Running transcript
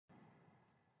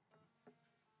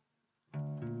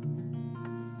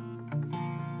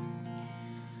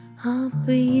आप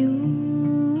यूं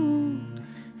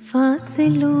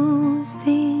फासलों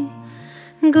से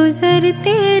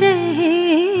गुजरते रहे,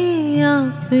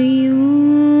 आप यूं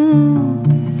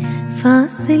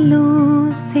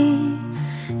फासलों से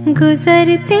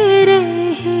गुजरते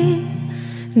रहे,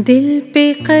 दिल पे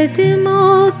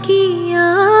कदमों की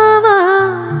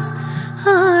आवाज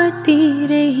आती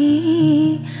रही,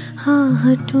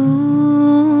 आहटों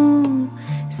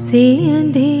से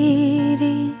अंधेरे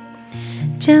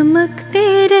चमकते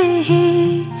रहे,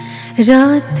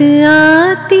 रात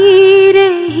आती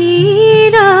रही,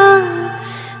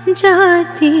 रात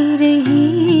जाती रही,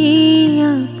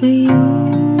 आप यूं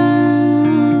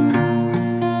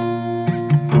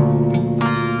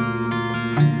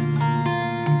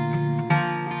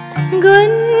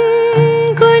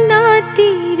गुनगुनाती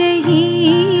रही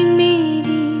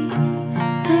मेरी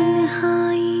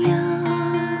तन्हाइयाँ,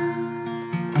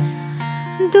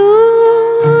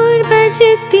 दूर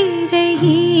बजती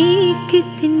रही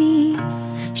कितनी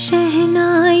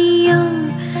शहनाइयाँ,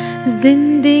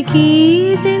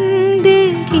 जिंदगी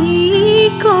जिंदगी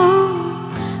को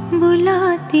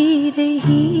बुलाती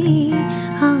रही,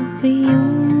 आप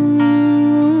यूं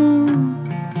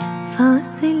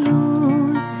फासलों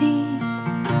से।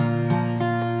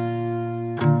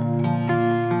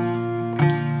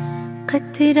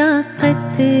 कतरा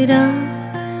कतरा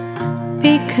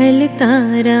पिघलता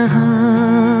रहा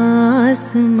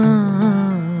आसमां,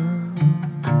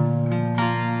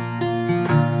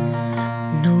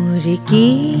 नूर की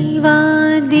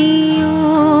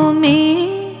वादियों में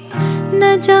न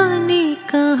जाने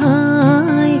कहाँ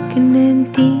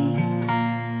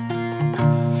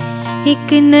एक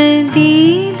नदी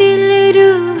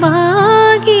दिलरुबा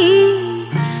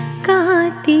गीत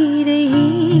गाती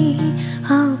रही,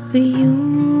 आप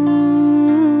यूं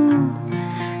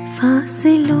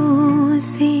फासलों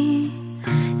से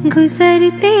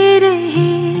गुजरते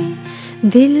रहे,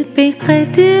 दिल पे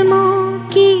कदमों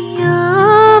की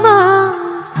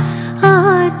आवाज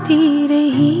आती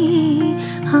रही,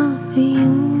 आप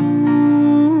यूं।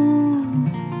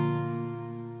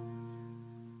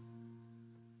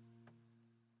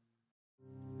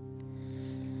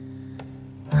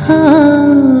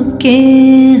 आपके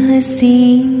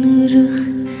हसीन रुख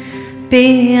पे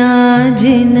आज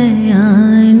नया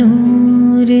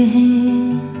नूर है,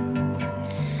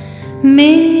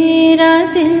 मेरा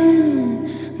दिल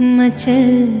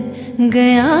मचल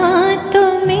गया तो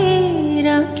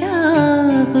मेरा क्या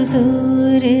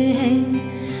कसूर है,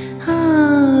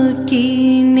 आपकी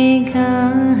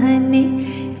निगाह ने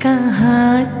कहा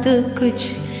तो कुछ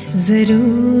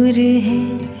जरूर है,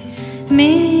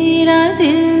 मेरा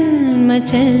दिल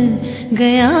मचल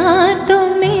गया तो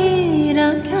मेरा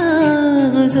क्या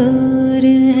कसूर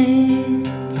है।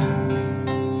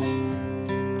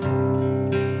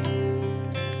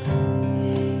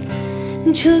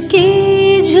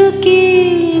 झुकी झुकी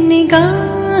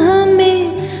निगाह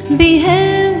में भी है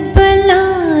बला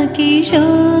की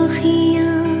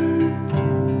शोखियाँ,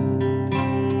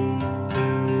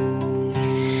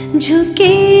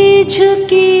 झुकी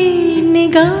झुकी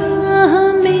निगाह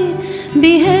में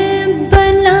भी है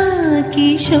बला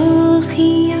की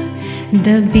शोखियाँ,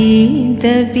 दबी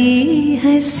दबी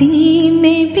हंसी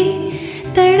में भी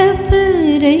तड़प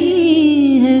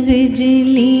रही है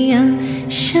बिजलियाँ,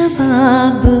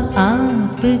 शबाब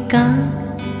आपका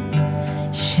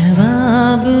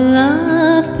शबाब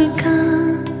आपका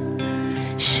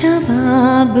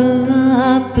शबाब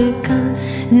आपका,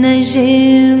 नशे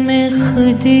में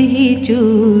खुद ही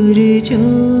चूर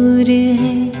चूर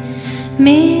है,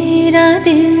 मेरा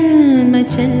दिल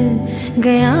मचल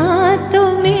गया तो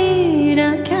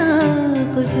मेरा क्या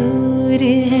कसूर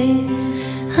है,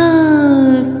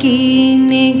 आपकी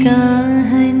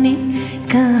निगाह ने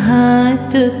कहा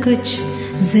तो कुछ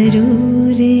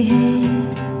जरूर है।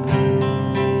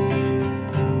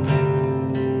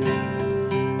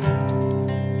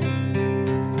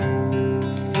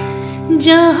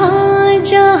 जहाँ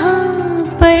जहाँ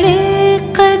पड़े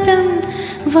कदम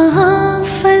वहाँ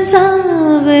फज़ा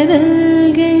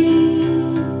बदल गई,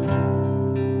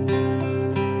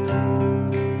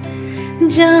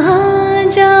 जहाँ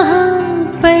जहाँ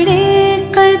पड़े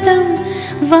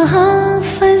कदम वहाँ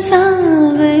फज़ा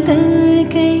बदल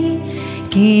गई,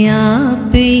 कि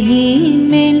आप ही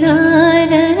में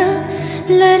लरा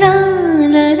लरा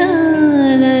लरा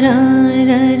लरा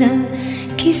लरा,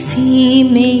 किसी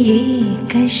में ये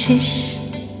कशिश,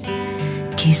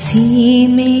 किसी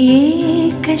में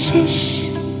ये कशिश,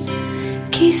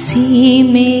 किसी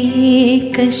में ये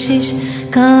कशिश,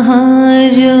 कहाँ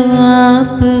जो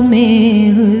आप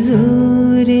में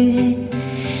हुजूर है,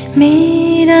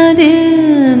 मेरा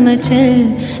दिल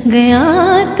मचल गया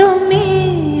तो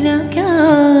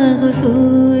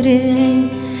हुजूर है,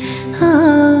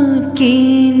 आपकी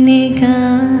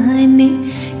निगाह ने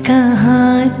कहा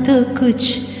तो कुछ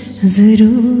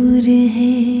जरूर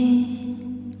है।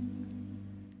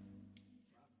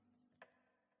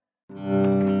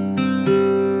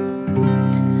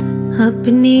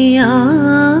 अपने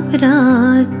आप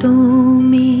रातों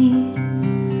में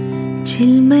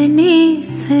झिलमने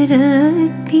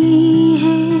सरकती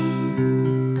है,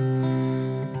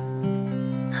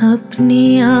 अपने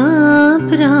आप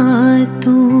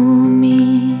रातों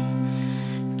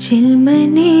में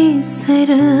झिलमने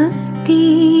सरकती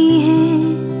है।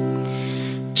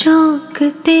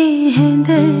 चौंकते हैं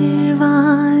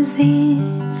दरवाजे,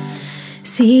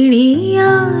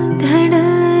 सीढ़ियाँ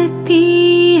धड़कती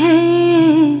है,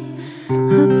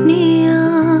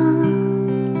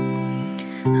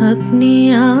 अपने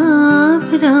आप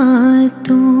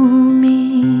रातों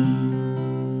में।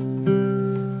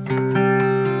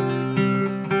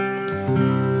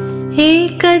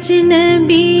 एक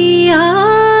अजनबी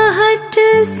आहट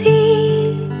सी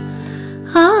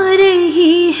आ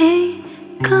रही है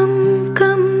कम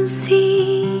कम सी,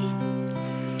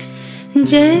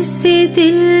 जैसे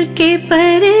दिल के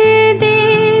पर्दे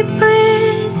पर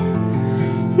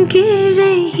गिर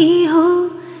रही हो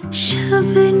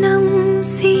शबनम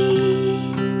सी।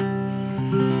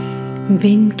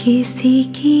 बिन किसी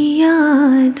की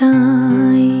याद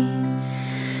आए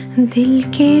दिल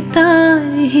के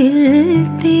तार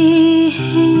हिलते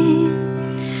हैं,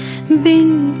 बिन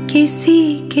किसी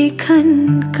के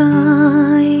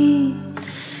खनकाए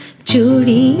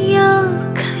चूड़ियाँ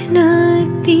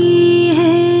खनकती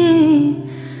है।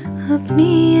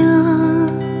 अपने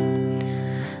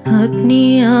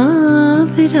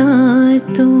आप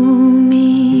रातों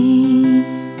में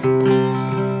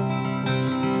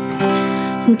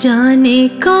जाने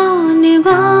कौन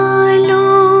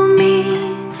वालों में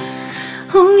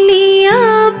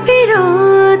उंगलियां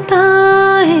पिरोता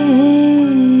है,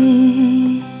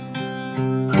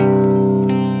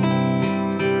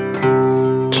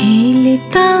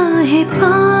 खेलता है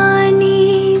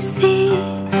पानी से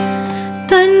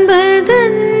तन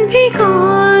बदन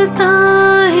भिगोता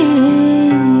है।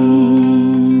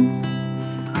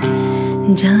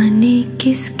 जाने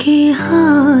किसके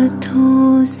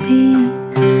हाथों से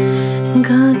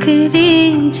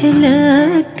घाघरें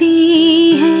झलकती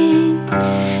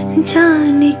हैं,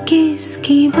 जाने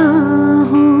किसकी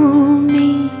बाहों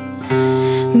में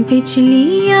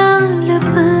बिजलियाँ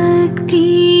लपकती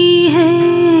हैं।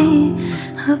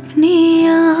 अपने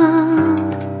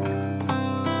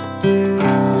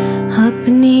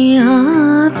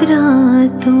आप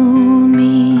रातों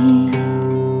में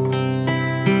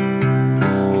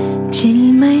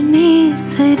झिलमने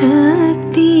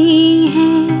सरकती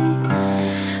हैं,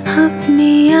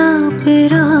 अपने आप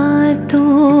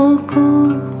रातों को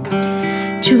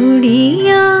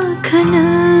चूड़ियाँ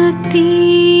खनकती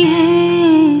हैं।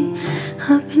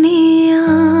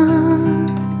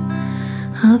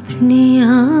 अपने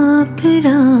आप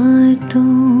रातों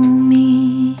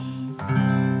में।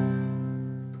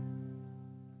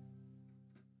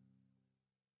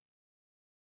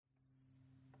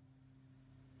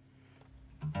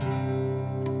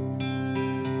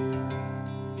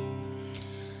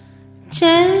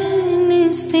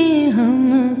 चैन से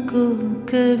हमको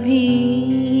कभी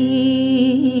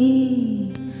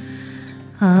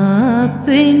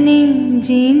आपने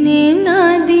जीने ना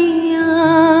दिया,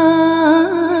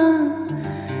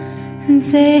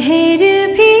 जहर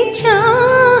भी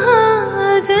चाहा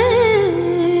अगर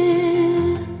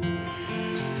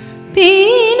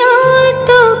पीना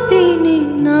तो पीने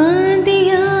ना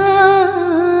दिया।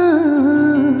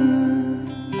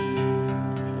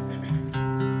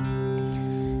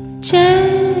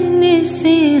 चैन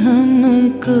से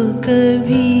हमको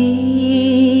कभी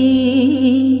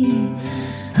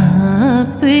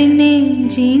आपने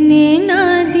जीने ना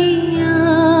दिया,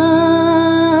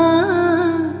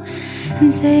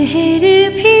 जहर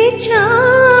भी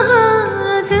चाहा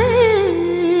अगर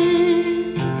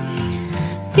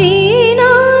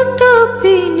पीना तो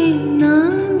पीने ना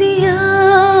दिया।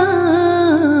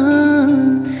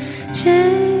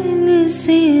 चैन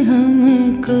से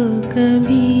हमको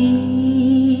कभी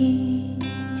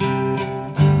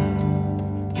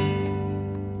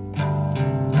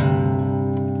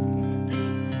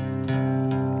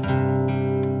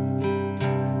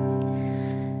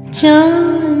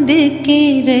चांद के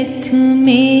रथ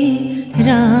में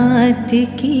रात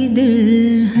की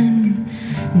दुल्हन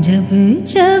जब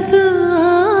जब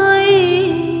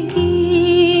आएगी,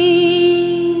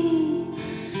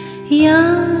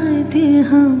 याद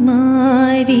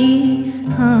हमारी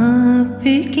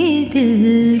आपके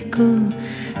दिल को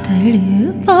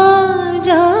तड़पा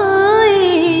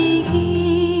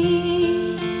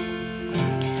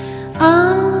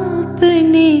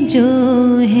जो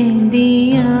है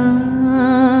दिया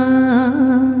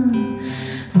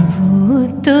वो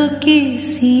तो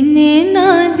किसी ने ना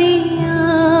दिया।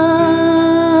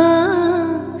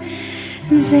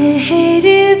 जहर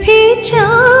भी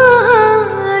चाहा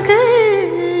अगर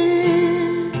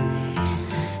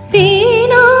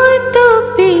पीना तो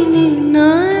पीने ना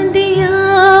दिया।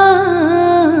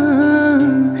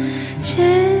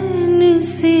 चैन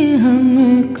से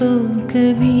हमको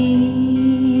कभी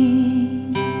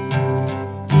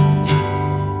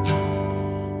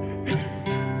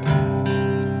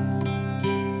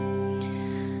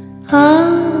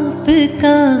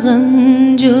आपका गम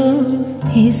जो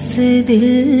इस दिल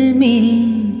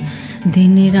में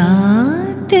दिन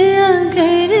रात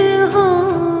अगर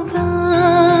होगा,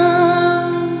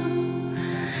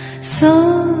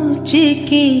 सोच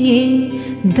के ये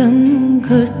दम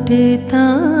घुटता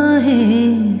है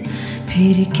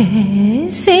फिर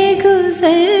कैसे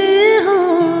गुजर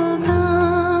होगा।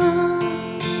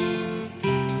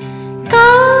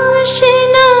 काश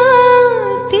ना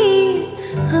आती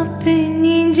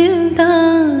अपनी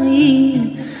जुदाई,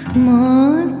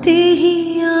 मौत ही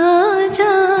आ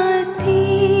जाती।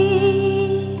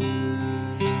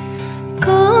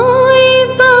 कोई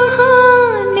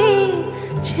बहाने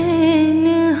चैन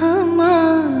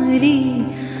हमारी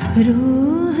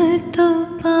रूह तो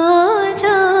पा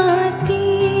जाती।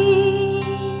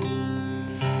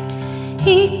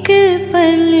 एक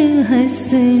पल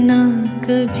हंसना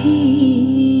कभी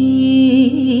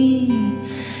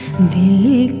दिल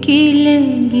की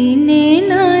लगने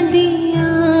ना दिया।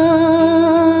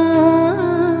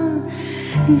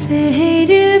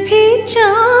 जहर भी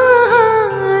चाहा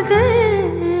अगर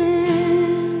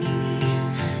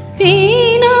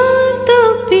पीना तो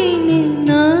पीने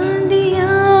ना दिया।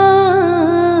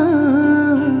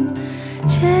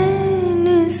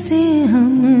 चैन से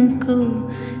हमको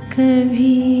कभी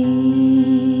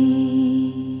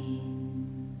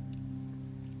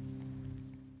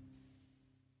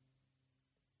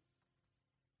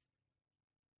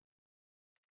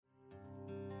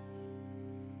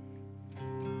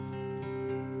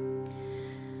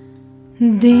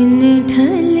दिन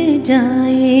ढल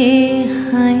जाए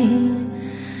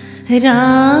हाय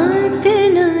रात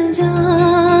न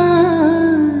जाए,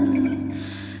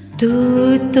 तू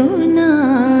तो न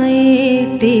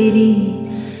आए तेरी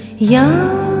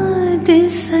याद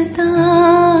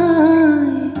सताए।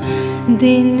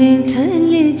 दिन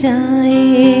ढल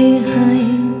जाए हाय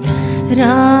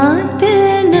रात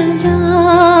न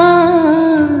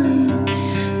जाए,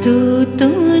 तू तो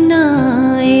न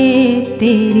आए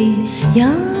तेरी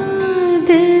याद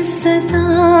सताए।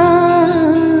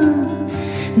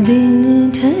 दिन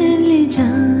ढल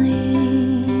जाए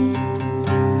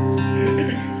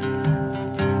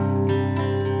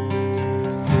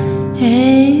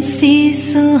ऐसी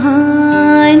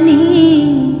सुहानी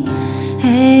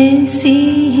ऐसी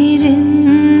ही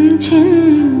रिमझिम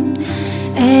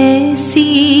ऐसी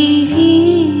ही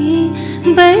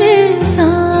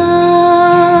बरसात,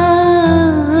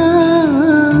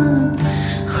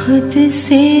 खुद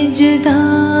से जुदा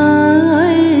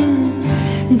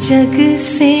जग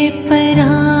से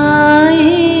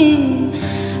पराए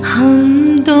हम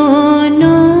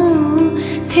दोनों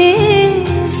थे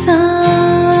साथ।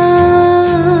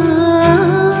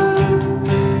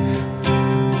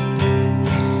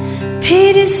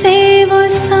 फिर से वो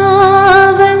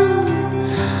सावन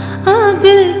अब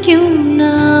क्यों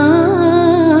ना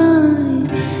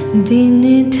दिन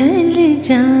ढल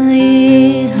जाए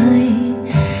हाय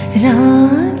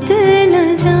रात न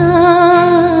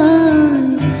जाए,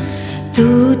 तू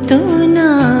तो न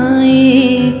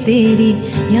आए तेरी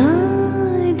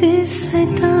याद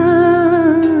सताए।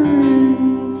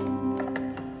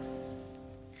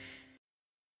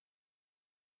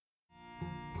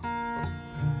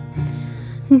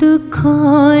 दुख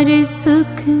और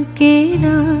सुख के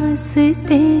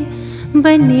रास्ते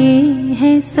बने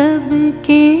हैं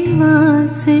सबके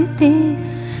वास्ते।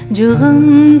 जो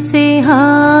गम से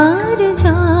हार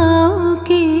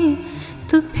जाओगे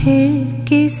तो फिर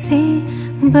किसे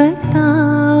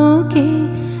बताओगे।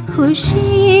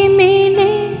 खुशी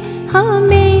मिले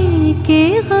हमें के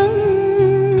गम,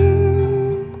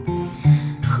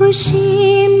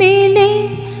 खुशी मिले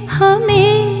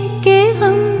हमें के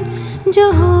गम। जो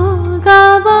होगा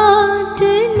बांट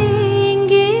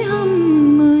लेंगे हम,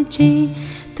 मुझे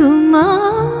तुम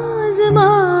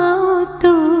आज़माओ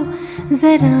तो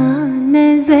जरा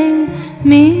नजर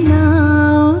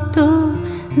मिलाओ तो,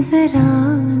 जरा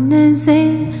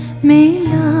नजर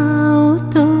मिलाओ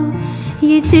तो।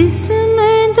 ये जिस्म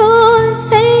दो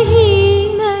सही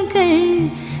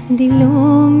मगर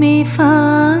दिलों में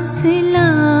फासला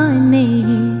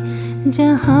नहीं।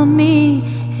 जहाँ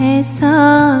में ऐसा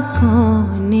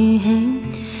कौन है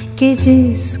कि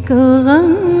जिसको गम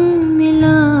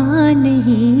मिला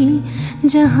नहीं।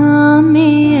 जहाँ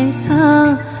में ऐसा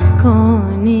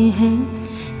कौन है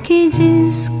कि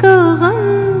जिसको गम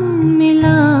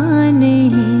मिला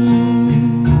नहीं।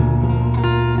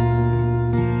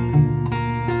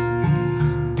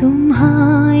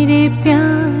 तुम्हारे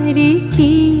प्यार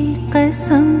की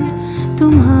कसम,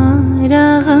 तुम्हारा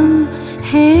गम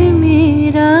है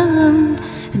मेरा गम।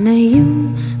 न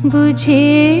यूं बुझे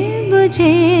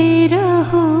बुझे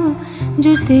रहो,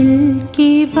 जो दिल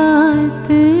की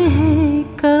बात है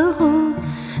कहो।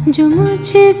 जो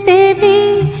मुझसे भी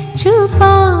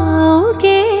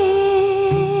छुपाओगे,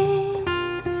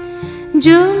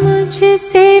 जो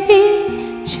मुझसे भी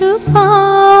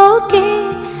छुपाओगे,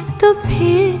 तो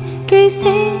फिर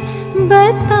कैसे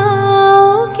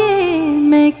बताओगे।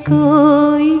 मैं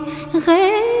कोई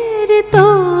गैर तो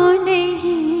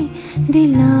नहीं,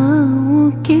 दिलाऊं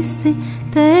किस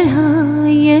तरह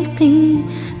यकीन,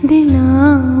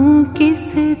 दिलाऊं किस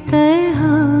तरह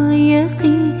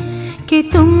यकीन कि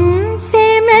तुमसे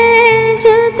मैं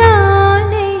जुदा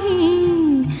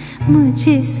नहीं,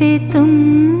 मुझसे तुम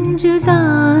जुदा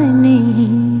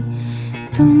नहीं।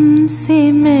 तुमसे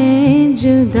मैं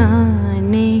जुदा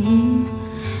नहीं,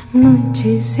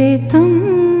 मुझसे तुम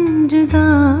जुदा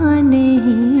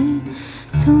नहीं।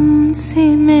 तुमसे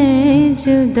मैं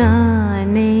जुदा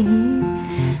नहीं,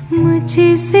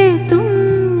 मुझसे तुम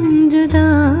जुदा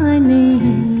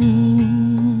नहीं।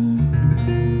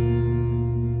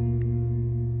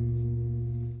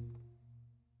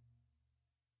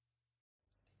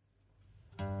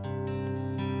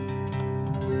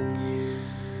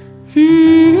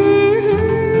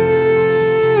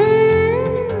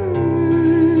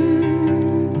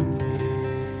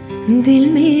 दिल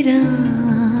मेरा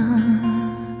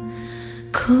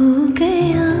खो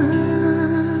गया,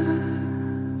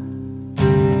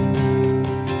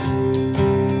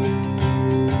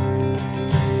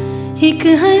 एक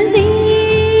हज़ीं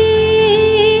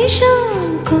शाम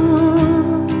को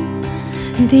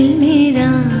दिल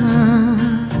मेरा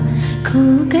खो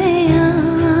गया।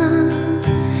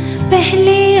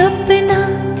 पहले अपना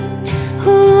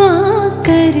हुआ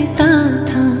करता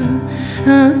था,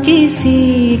 किसी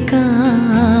का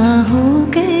हो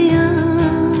गया।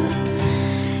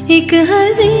 एक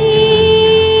हज़ीं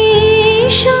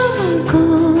शाम को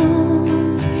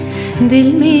दिल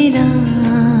मेरा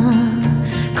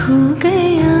खो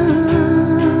गया।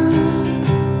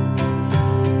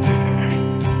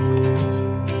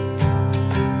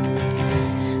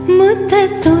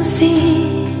 मुद्दतों से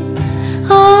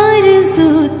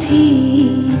आरज़ू थी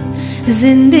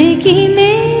जिंदगी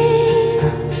में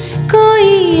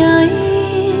कोई आए,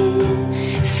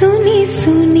 सुनी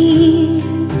सुनी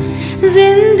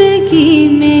जिंदगी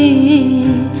में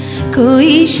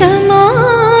कोई शमा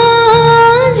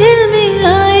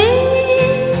झिलमिलाए।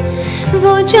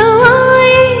 वो जो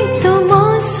आए तो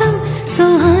मौसम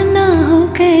सुहाना हो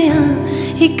गया।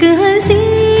 एक हज़ीं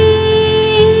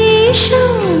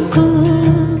शाम को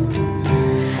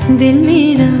दिल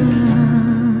मेरा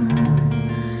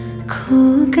खो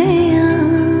गया।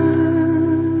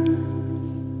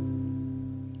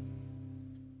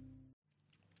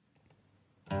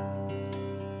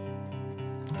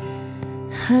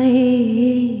 हाय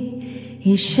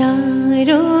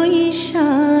इशारों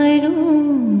इशारों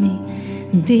में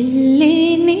दिल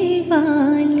लेने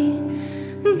वाले,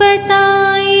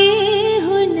 बताए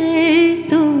हुनर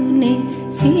तूने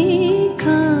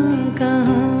सीखा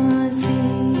कहाँ से।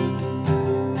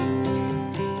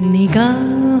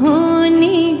 निगाहों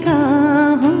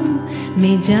निगाहों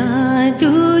में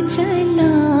जादू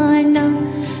चलाना,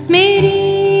 मेरी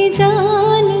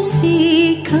जान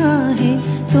सीखा है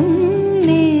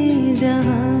तुमने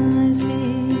जहाँ से।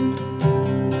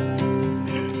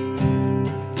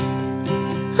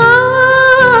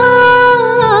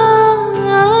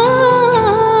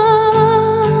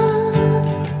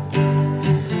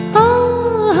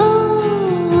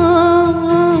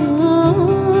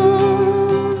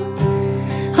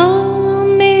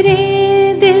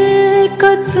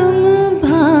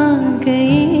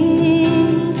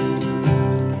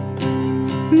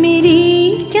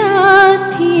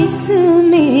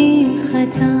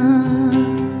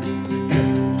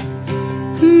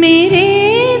 मेरे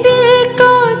दिल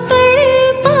को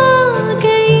तड़पा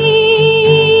गई,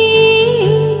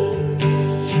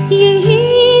 यही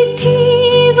थी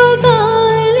वो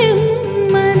जालिम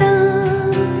मना,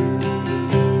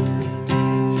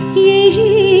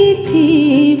 यही थी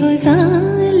वो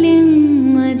जालिम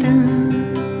मना।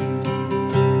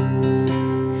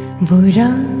 वो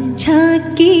रांझा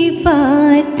की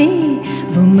बातें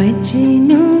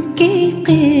मजनू के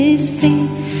किस्से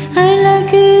अलग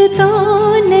तो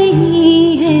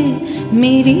नहीं है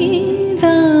मेरी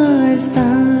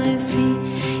दास्तां से।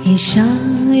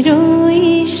 इशारों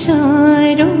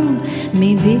इशारों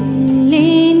में दिल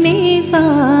लेने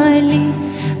वाले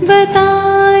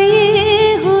बताए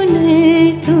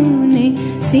हुनर तूने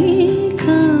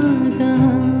सीखा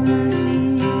कहाँ से।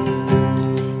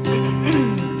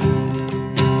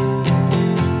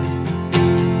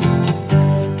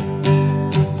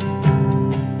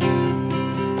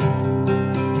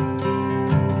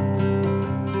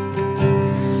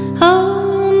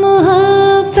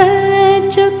 मोहब्बत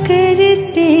जो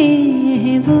करते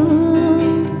हैं वो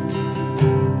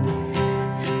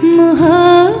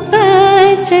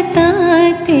मोहब्बत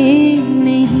जताते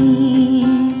नहीं।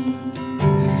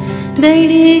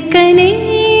 धड़कने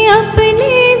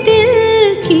अपने दिल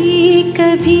की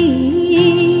कभी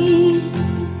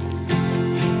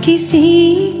किसी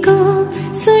को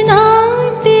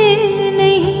सुनाते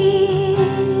नहीं,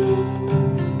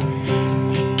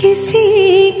 किसी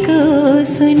को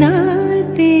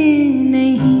सुनाते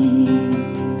नहीं।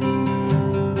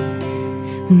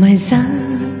 मजा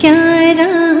क्या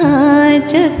रहा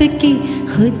जबकि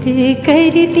खुद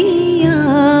कर दिया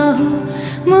हो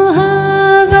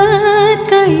मोहब्बत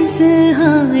का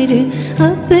इज़हार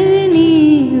अपनी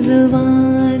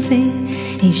ज़ुबान से।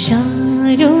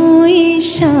 इशारों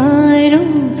इशारों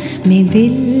में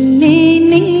दिल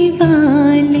लेने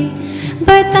वाले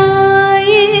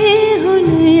बताए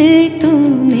हुनर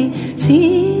तूने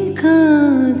सीखा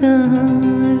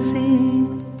कहाँ से।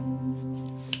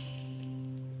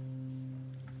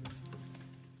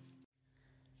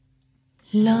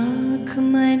 लाख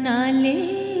मना ले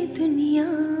दुनिया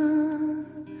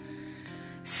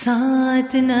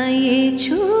साथ न ये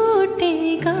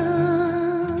छूटेगा,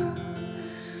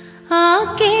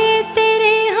 आके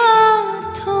तेरे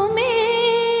हाथों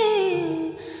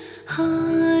में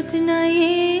हाथ न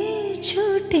ये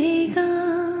छूटेगा।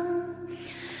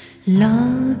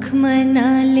 लाख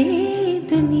मना ले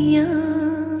दुनिया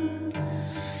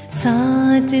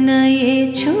साथ न ये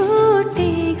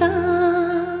छूटेगा,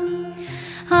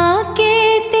 आके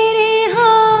तेरे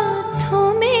हाथों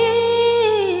में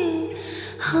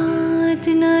हाथ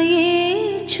न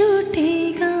ये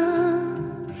छूटेगा।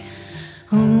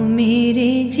 ओ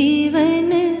मेरे जीवन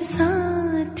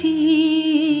साथी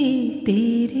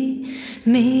तेरे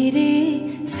मेरे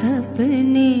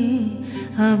सपने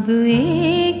अब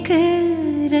एक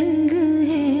रंग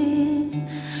है।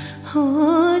 हो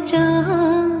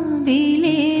जहाँ भी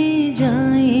ले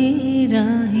जाए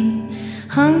राहें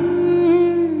हम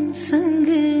संग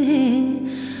हैं।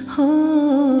 हो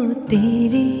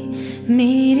तेरे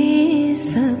मेरे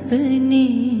सपने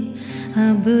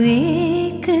अब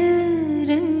एक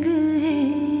रंग है।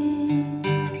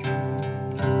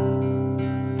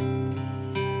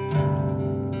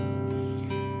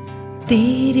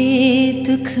 तेरे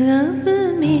दुख अब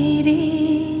मेरे,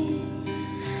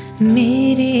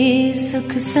 मेरे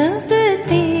सुख सब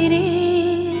तेरे।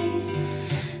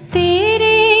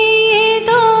 तेरे ये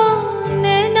दो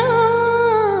नैना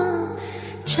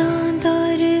चांद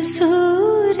और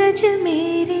सूरज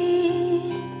मेरे,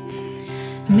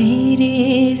 मेरे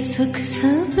सुख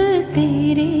सब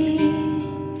तेरे,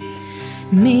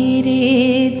 मेरे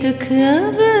दुख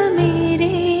अब मेरे।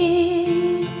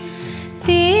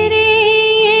 तेरे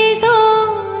ये दो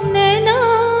नैना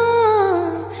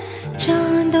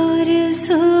चांद और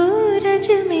सूरज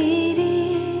मेरे।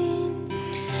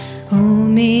 ओ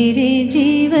मेरे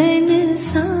जीवन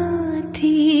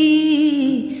साथी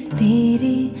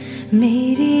तेरे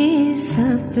मेरे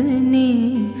सपने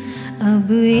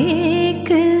अब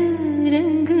एक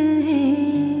रंग है।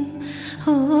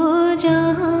 हो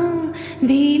जहाँ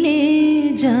भी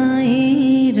ले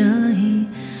जाए राहें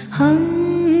हम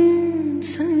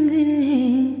संग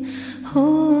हैं। हो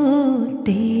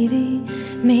तेरे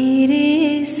मेरे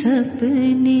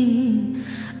सपने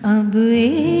अब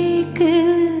एक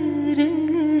रंग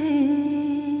है।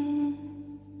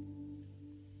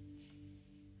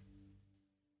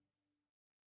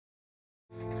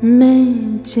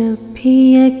 मैं जब भी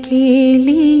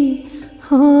अकेली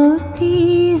होती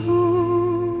हूँ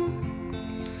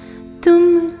तुम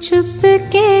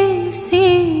चुपके से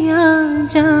आ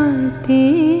जाते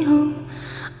हो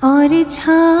और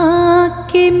झांक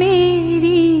के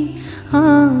मेरी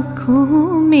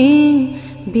आँखों में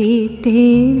बीते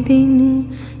दिन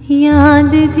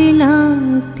याद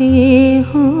दिलाते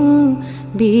हो।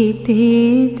 बीते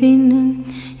दिन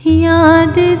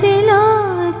याद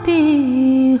दिलाते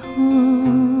हो।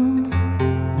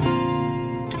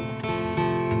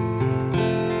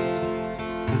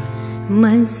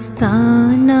 मन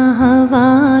मस्ताना हवा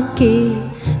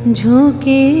के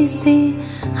झोंके से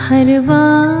हर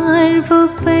बार वो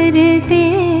पर्दे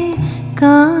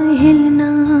का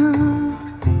हिलना,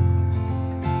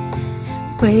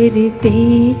 पर्दे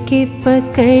के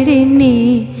पकड़ने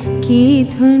की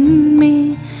धुन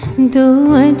में दो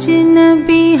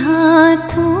अजनबी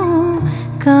हाथों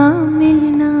का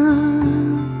मिलना,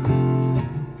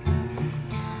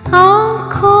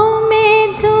 आँखों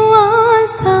में दुआ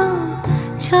सा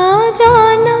छा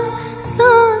जाना,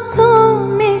 सांसों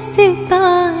में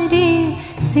सितारे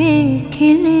से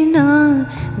खिलना,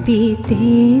 बीते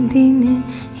दिन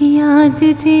याद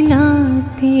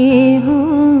दिलाते हो,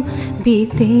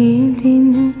 बीते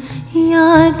दिन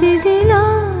याद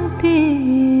दिलाते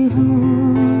हो।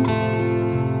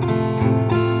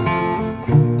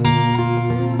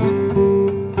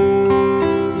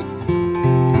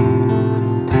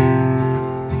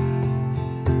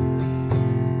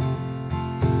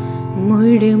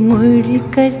 मुड़ मुड़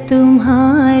कर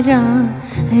तुम्हारा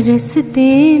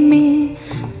रास्ते में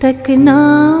तकना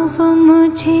वो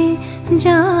मुझे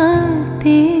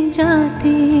जाते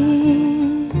जाते,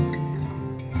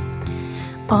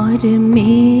 और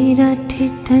मेरा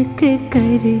ठिठक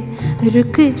कर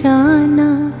रुक जाना,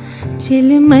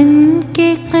 चिलमन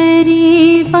के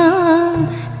करीब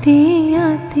आते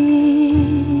आते,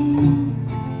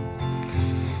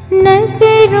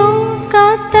 नजरों का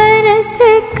तरस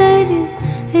कर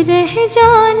रह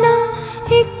जाना,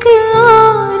 एक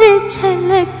और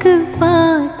झलक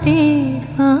पाते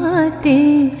पाते,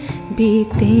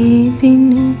 बीते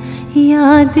दिन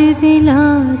याद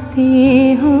दिलाते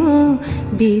हो,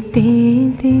 बीते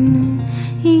दिन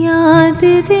याद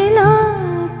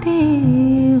दिलाते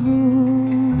हो।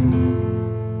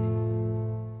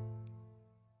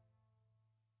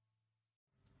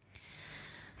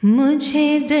 मुझे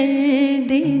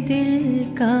दर्द दिल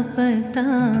का पता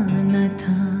न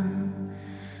था,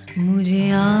 मुझे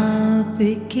आप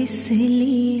किस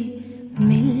लिए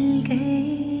मिल गए,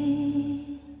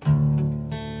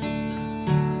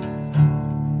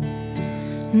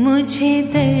 मुझे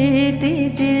दर्द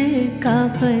दिल का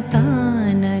पता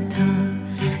न था,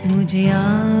 मुझे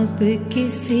आप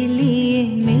किस लिए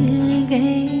मिल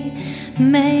गए,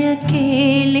 मैं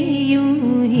अकेले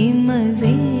यूं ही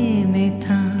मज़े में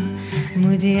था,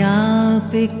 मुझे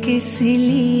आप किस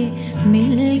लिए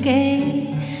मिल गए,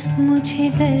 मुझे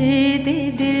दर्द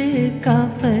दिल का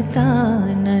पता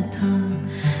न था,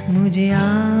 मुझे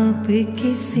आप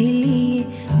किस लिए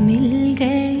मिल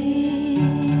गए।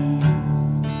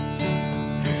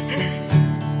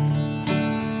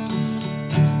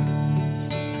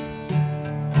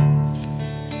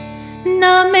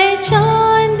 ना मैं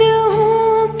चांद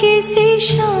हूँ किसी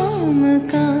शाम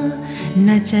का,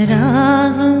 न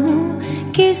चराग हूँ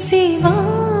किसी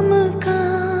वाम का,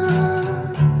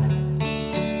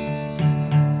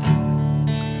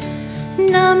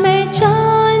 ना मैं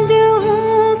चांद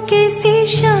हूँ किसी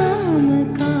शाम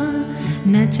का,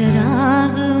 न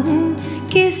चराग हूँ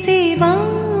किसी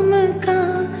वाम का,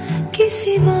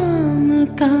 किसी वाम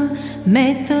का,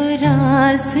 मैं तो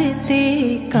रास्ते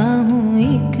का हूँ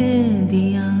एक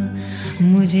दिया,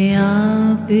 मुझे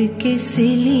आप किस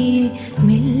लिए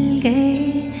मिल गए,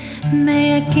 मैं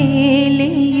अकेले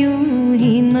यूं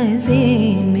ही मज़े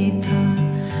में था,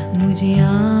 मुझे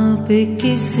आप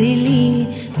किस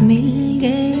लिए मिल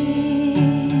गए।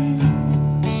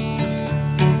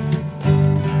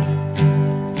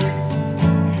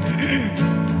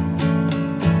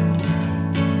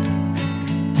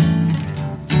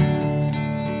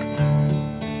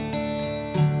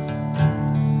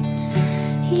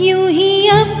 यूं ही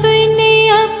अपने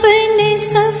अपने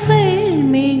सफर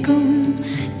में गुम,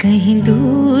 कहीं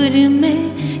दूर मैं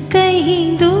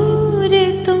कहीं दूर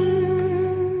तुम,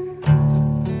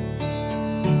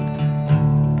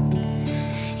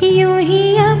 यूं ही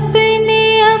अपने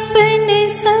अपने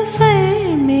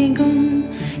सफर में गुम,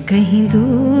 कहीं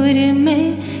दूर मैं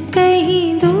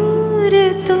कहीं दूर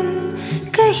तुम,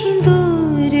 कहीं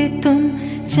दूर तुम,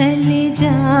 चले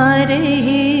जा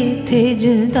रहे थे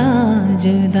जुदा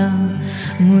जुदा,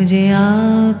 मुझे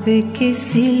आप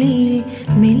किस लिए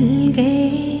मिल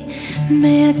गए,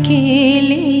 मैं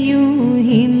अकेले यूं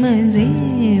ही मज़े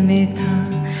में था,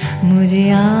 मुझे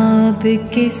आप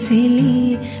किस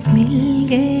लिए मिल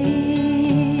गए।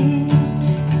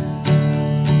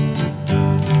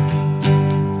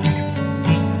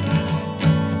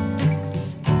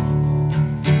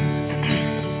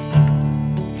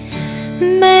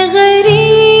 मैं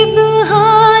गरीब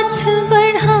हाथ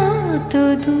बढ़ा तो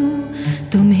दूं,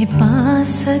 तुम्हें पा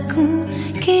सकूं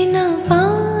कि ना पा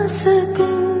सकूं,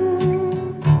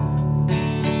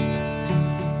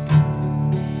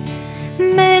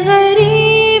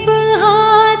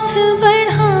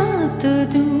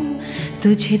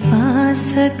 तुझे पा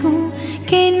सकूं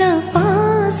कि न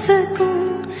पा सकूं,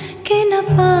 कि न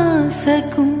पा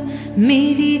सकूं,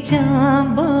 मेरी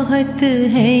जान बहुत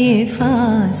है ये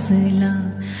फासला।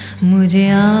 मुझे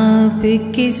आप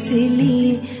किस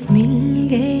लिए मिल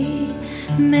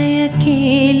गए, मैं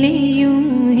अकेले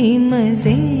यूं ही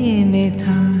मजे में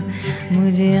था।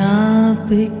 मुझे आप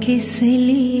किस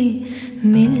लिए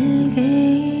मिल गए।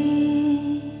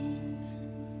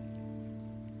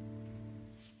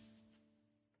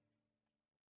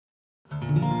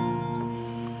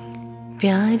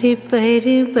 प्यार पर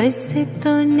बस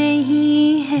तो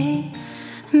नहीं है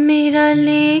मेरा,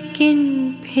 लेकिन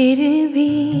फिर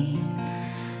भी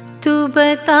तू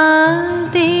बता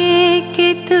दे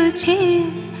कि तुझे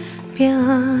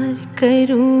प्यार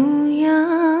करूं या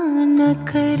न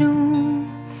करूं।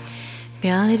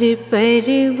 प्यार पर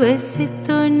बस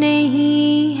तो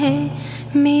नहीं है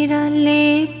मेरा,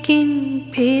 लेकिन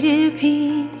फिर भी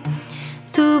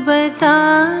तू बता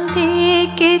दे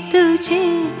कि तुझे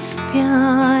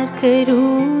प्यार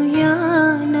करूं या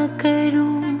न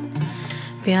करूं।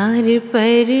 प्यार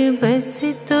पर बस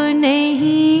तो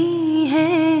नहीं है।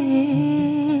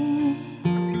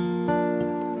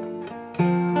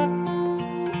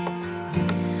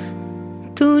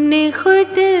 तूने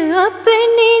खुद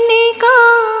अपनी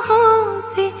निगाहों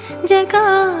से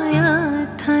जगाया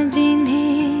था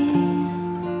जिन्हें,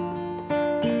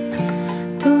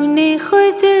 तूने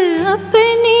खुद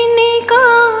अपनी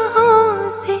निगाहों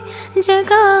से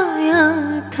जगाया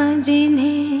था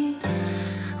जिन्हें।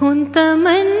 उन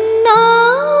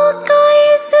तमन्नाओं का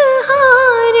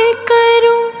इज़हार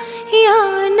करूं या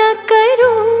न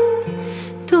करूं,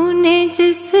 तूने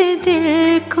जिस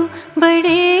दिल को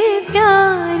बड़े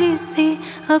प्यार से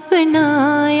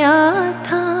अपनाया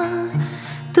था,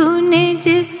 तूने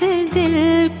जिस दिल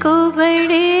को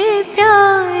बड़े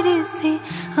प्यार से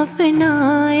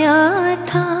अपनाया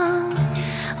था,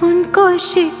 उनको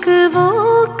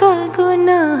शिकवों का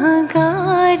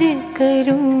गुनाहगार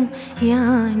करूं या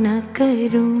न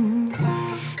करूं।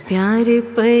 प्यार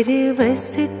पर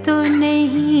बस तो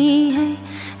नहीं है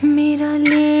मेरा,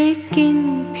 लेकिन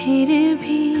फिर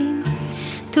भी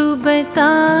तू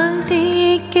बता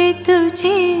दे कि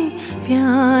तुझे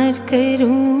प्यार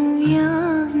करूं या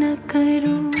न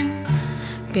करूं।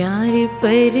 प्यार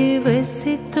पर बस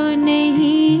तो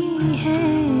नहीं है।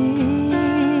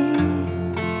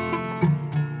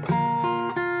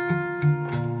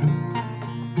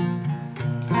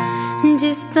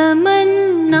 जिस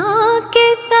तमन्ना के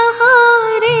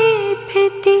सहारे पे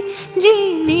थी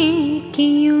जीने की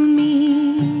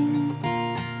उम्मीद,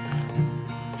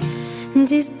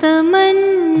 जिस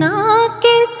तमन्ना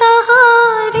के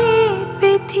सहारे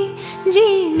पे थी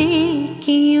जीने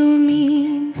की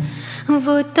उम्मीद,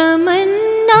 वो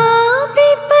तमन्ना भी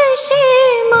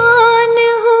पशेमान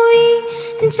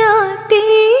हुई जाती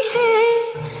है।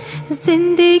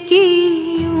 जिंदगी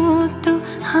यूं तो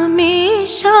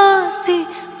हमेशा से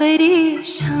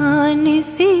परेशान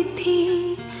सी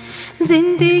थी,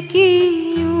 जिंदगी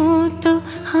यूं तो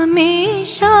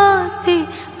हमेशा से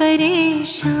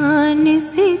परेशान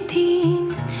सी थी।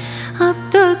 अब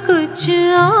तो कुछ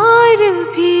और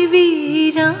भी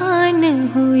वीरान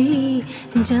हुई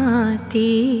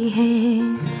जाती है।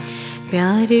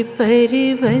 प्यार पर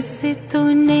बस तो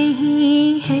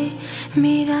नहीं है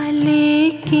मेरा,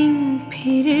 लेकिन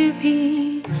फिर भी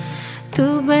तू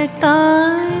बता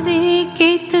दे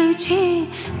कि तुझे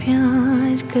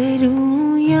प्यार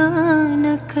करूं या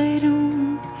न करूं।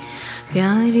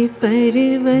 प्यार पर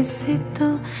बस तो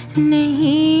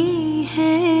नहीं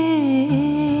है।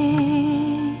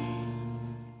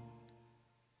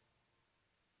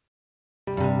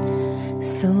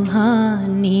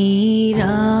 सुहानी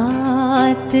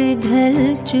रात ढल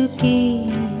चुकी,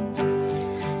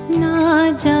 ना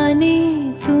जाने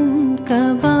तुम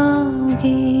कब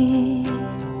आओगे।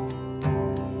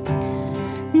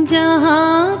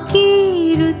 जहाँ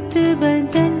की रुत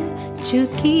बदल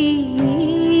चुकी,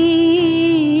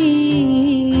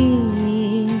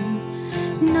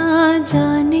 ना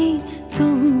जाने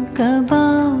तुम कब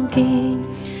आओगे।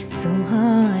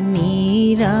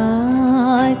 सुहानी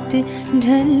रात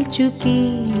ढल चुकी,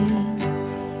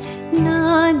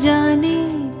 ना जाने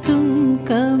तुम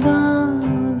कब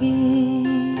आओगे।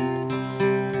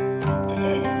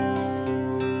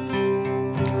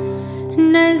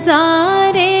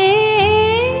 नजारे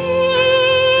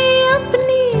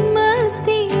अपनी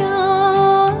मस्तियाँ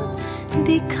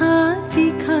दिखा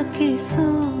दिखा के सो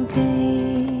गए।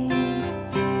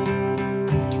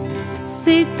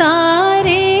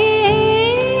 सितारे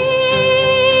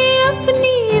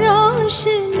अपनी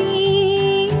रोशनी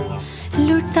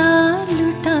लुटा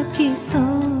लुटा के सो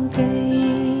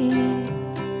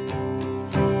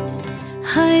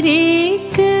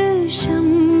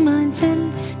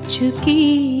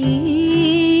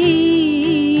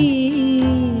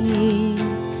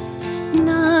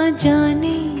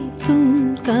जाने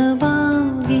तुम कब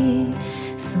आओगे,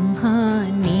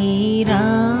 सुहानी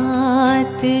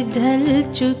रात ढल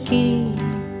चुकी,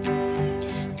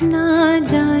 ना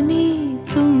जाने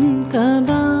तुम कब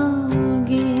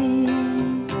आओगे।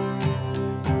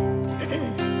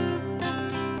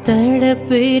 तड़प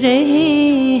रहे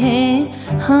हैं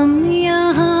हम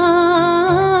यहाँ,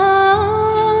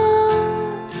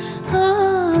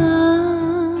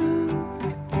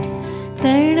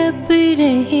 तड़प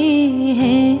रहे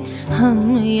हैं हम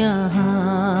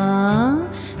यहाँ,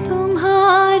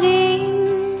 तुम्हारे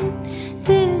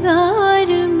इंतजार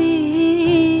में,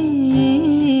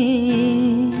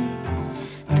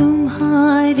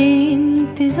 तुम्हारे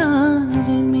इंतजार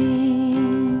में।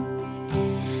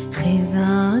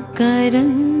 खिज़ा का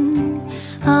रंग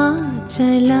आ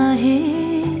चला है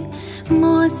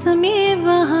मौसमे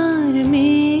बहार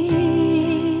में,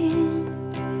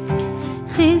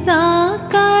 खिज़ा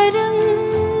का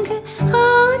रंग आ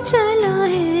चला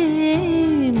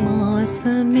है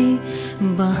मौसमे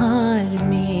बहार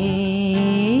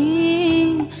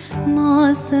में,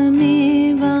 मौसमे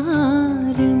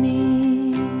बहार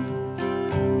में।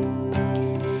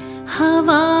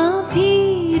 हवा भी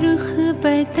रुख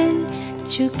बदल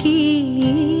चुकी,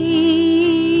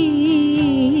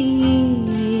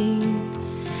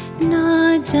 ना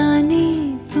जाने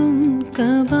तुम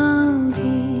कब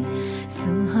आओगे,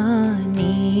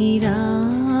 सुहानी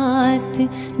रात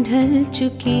ढल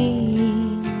चुकी,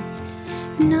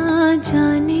 ना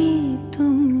जाने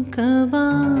तुम कब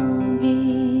आओगे।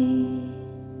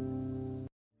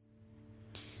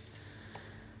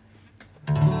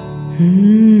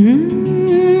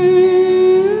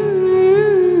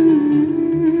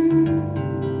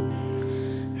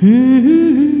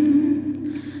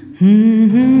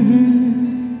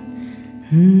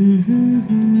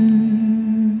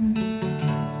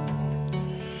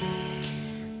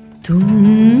 तुम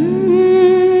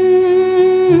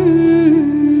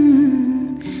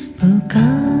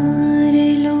पुकार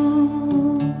लो,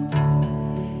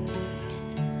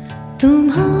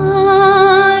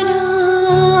 तुम्हारा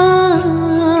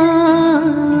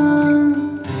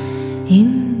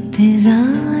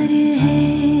इंतजार है,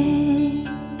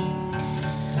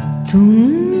 तुम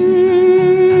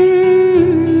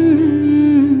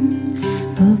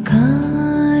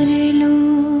पुकार लो।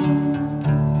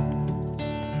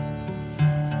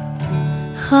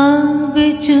 ख्वाब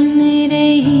चुन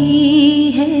रही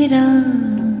है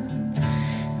रात,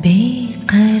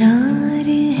 बेकरार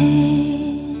है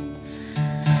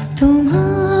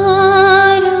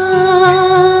तुम्हारा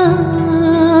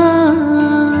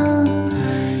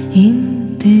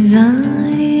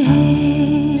इंतजार है,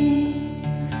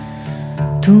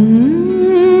 तुम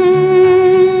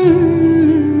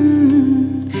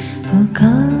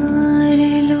पुकार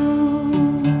लो।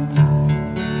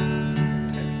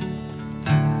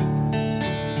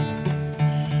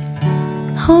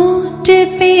 होठ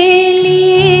पे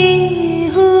लिए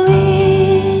हुए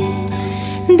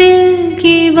दिल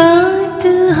की बात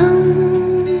हम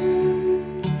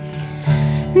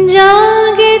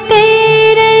जागते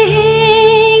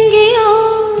रहेंगे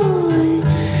और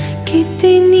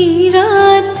कितनी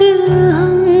रात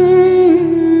हम।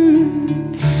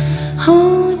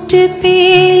 होठ पे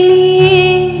लिए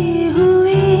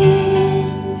हुए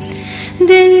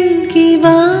दिल की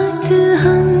बात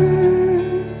हम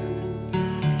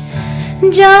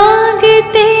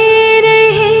जागते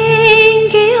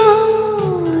रहेंगे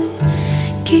और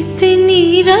कितनी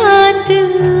रात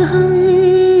हम।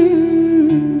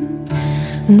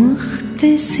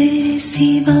 मुख्तसर सी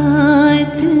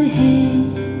बात है,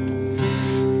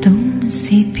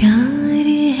 तुमसे प्यार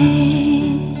है,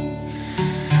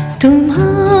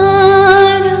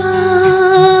 तुम्हारा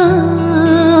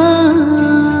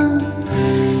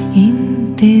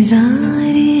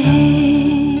इंतजार है,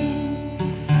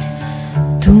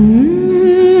 तुम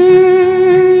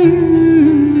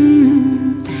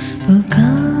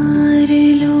पुकार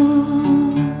लो।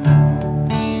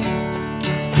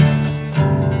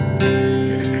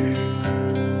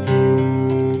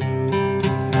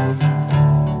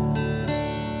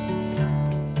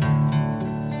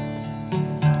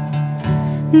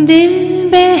 दिल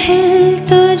बहल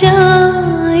तो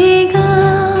जाएगा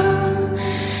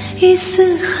इस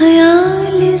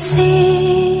ख्याल से,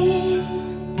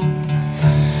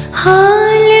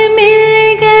 हाल मिल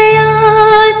गया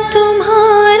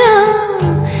तुम्हारा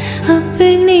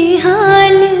अपने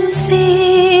हाल से।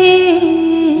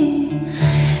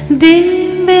 दिल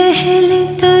बहल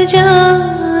तो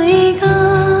जाएगा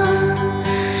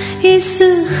इस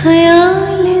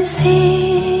ख्याल से,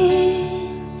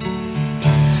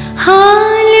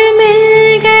 हाल मिल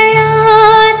गया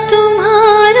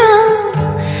तुम्हारा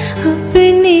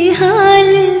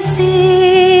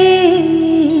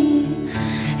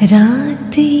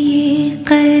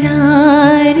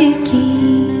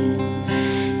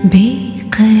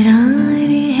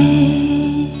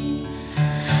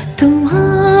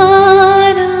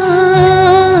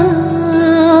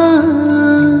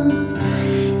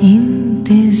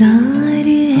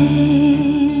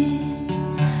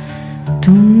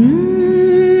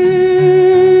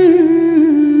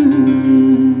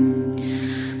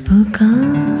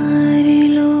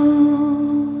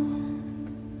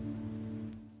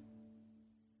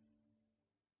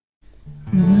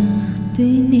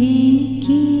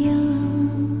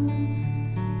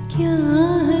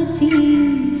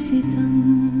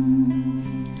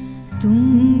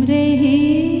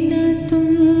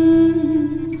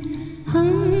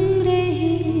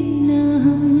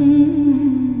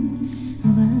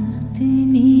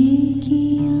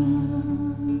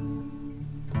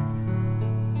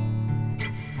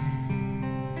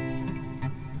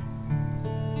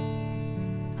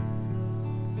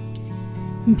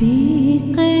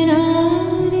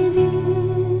बेकरार दिल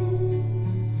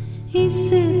इस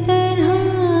तरह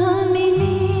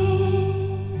मिले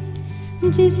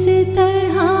जिस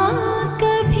तरह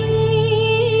कभी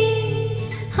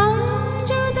हम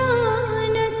जुदा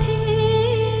न थे।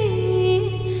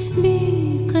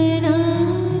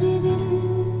 बेकरार दिल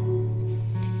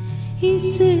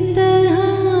इस तरह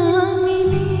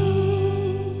मिले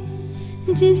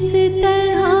जिस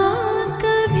तरह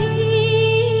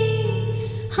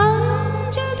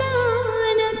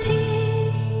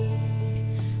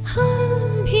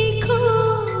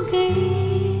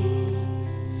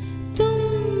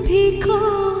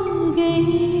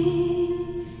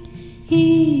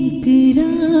एक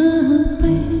राह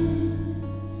पर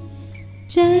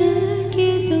चल के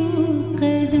दो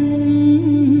कदम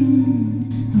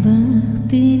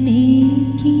वक्त ने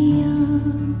किया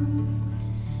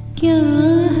क्या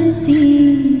हंसी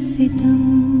सितम।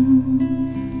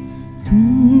 तुम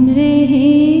रहे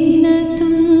न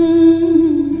तुम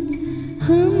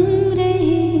हम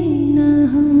रहे न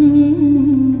हम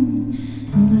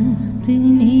वक्त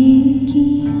ने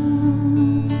किया।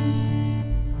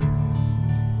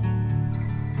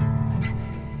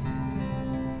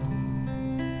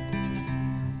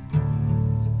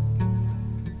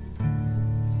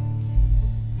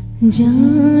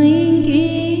 जाएंगे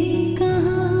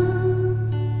कहाँ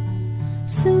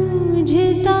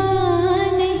सूझता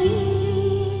नहीं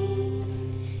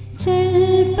चल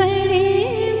पड़े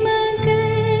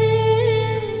मगर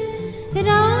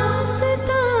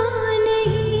रास्ता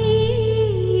नहीं।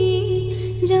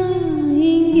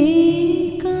 जाएंगे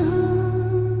कहाँ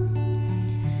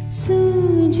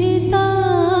सूझता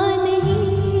नहीं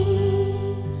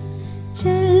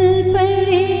चल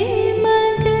पड़े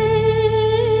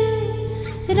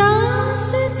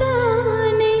रास्ता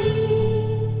नहीं।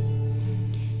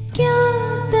 क्या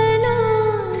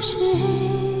तलाश है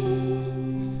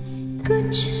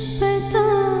कुछ पता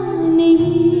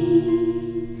नहीं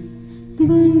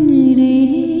बुन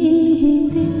रहे हैं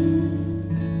दिल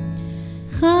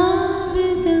ख्वाब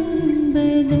दम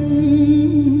बदम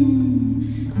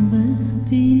वक्त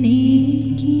ने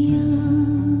किया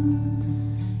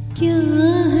क्या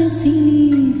हंसी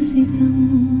सितम।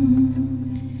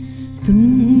 तुम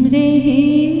रहे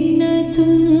न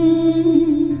तुम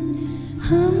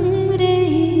हम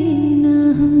रहे न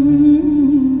हम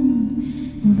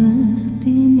वक्त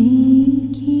ने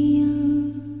किया।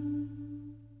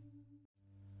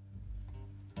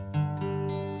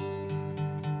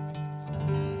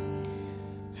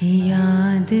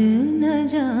 याद न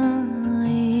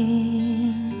जाए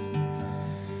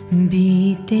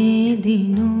बीते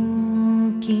दिनों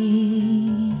की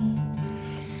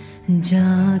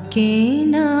जाके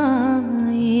ना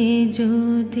आए जो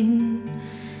दिन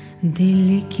दिल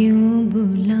क्यों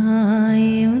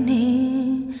बुलाए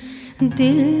उन्हें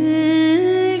दिल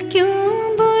क्यों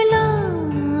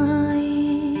बुलाए।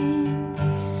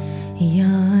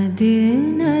 याद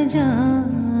न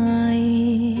जाए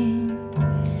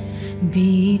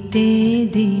बीते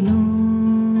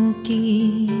दिनों की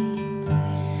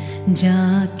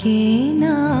जाके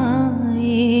ना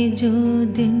आए जो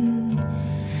दिन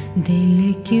दिल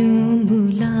क्यों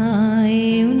बुलाए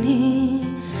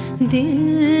उन्हें दिल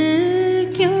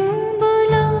क्यों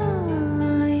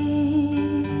बुलाए।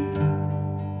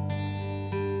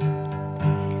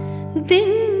 दिन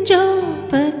जो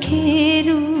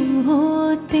पखेरू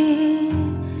होते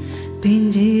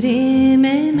पिंजरे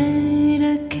में मैं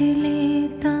रख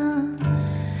लेता।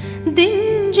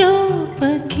 दिन जो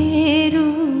पखेरू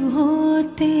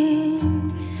होते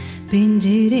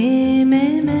पिंजरे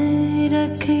में मैं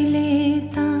रख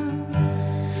लेता।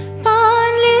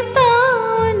 पालता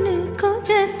उनको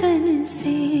जतन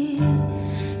से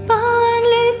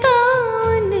पालता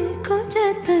उनको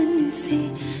जतन से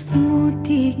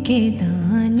मोती के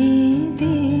दाने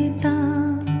देता।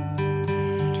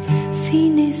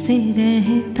 सीने से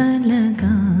रहता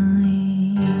लगाए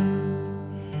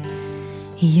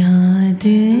याद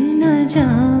न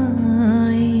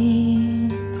जाए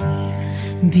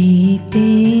बीते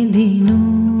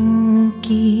दिनों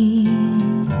की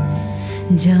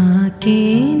जाके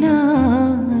ना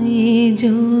आए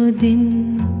जो दिन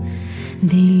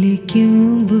दिल क्यों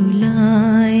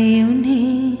बुलाए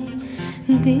उन्हें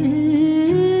दिल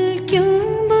क्यों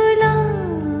बुलाए।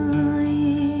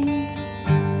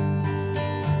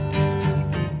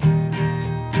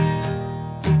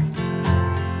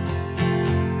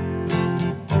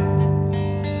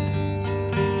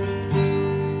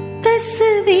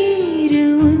 तस्वीर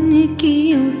उनकी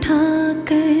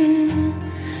उठाकर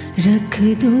रख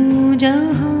दूं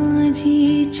जहाँ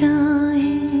जी चाहे।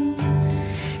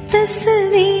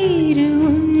 तस्वीर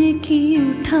उनकी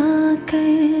उठाकर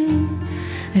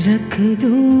रख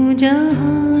दूं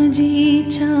जहाँ जी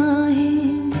चाहे।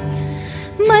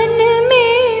 मन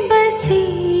में बसी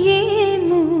ये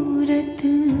मूरत,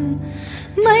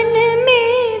 मन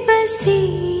में बसी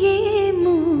ये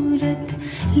मूरत,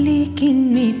 लेकिन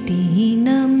मिटी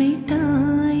न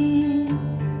मिटाए।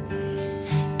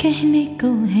 कहने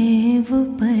को है वो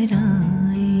पराए,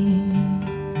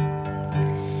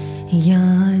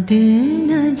 याद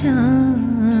न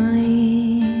जाए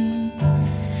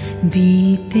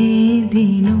बीते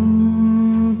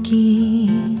दिनों की,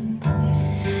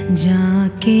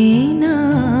 जाके न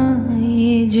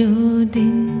आए जो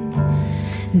दिन,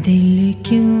 दिल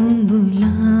क्यों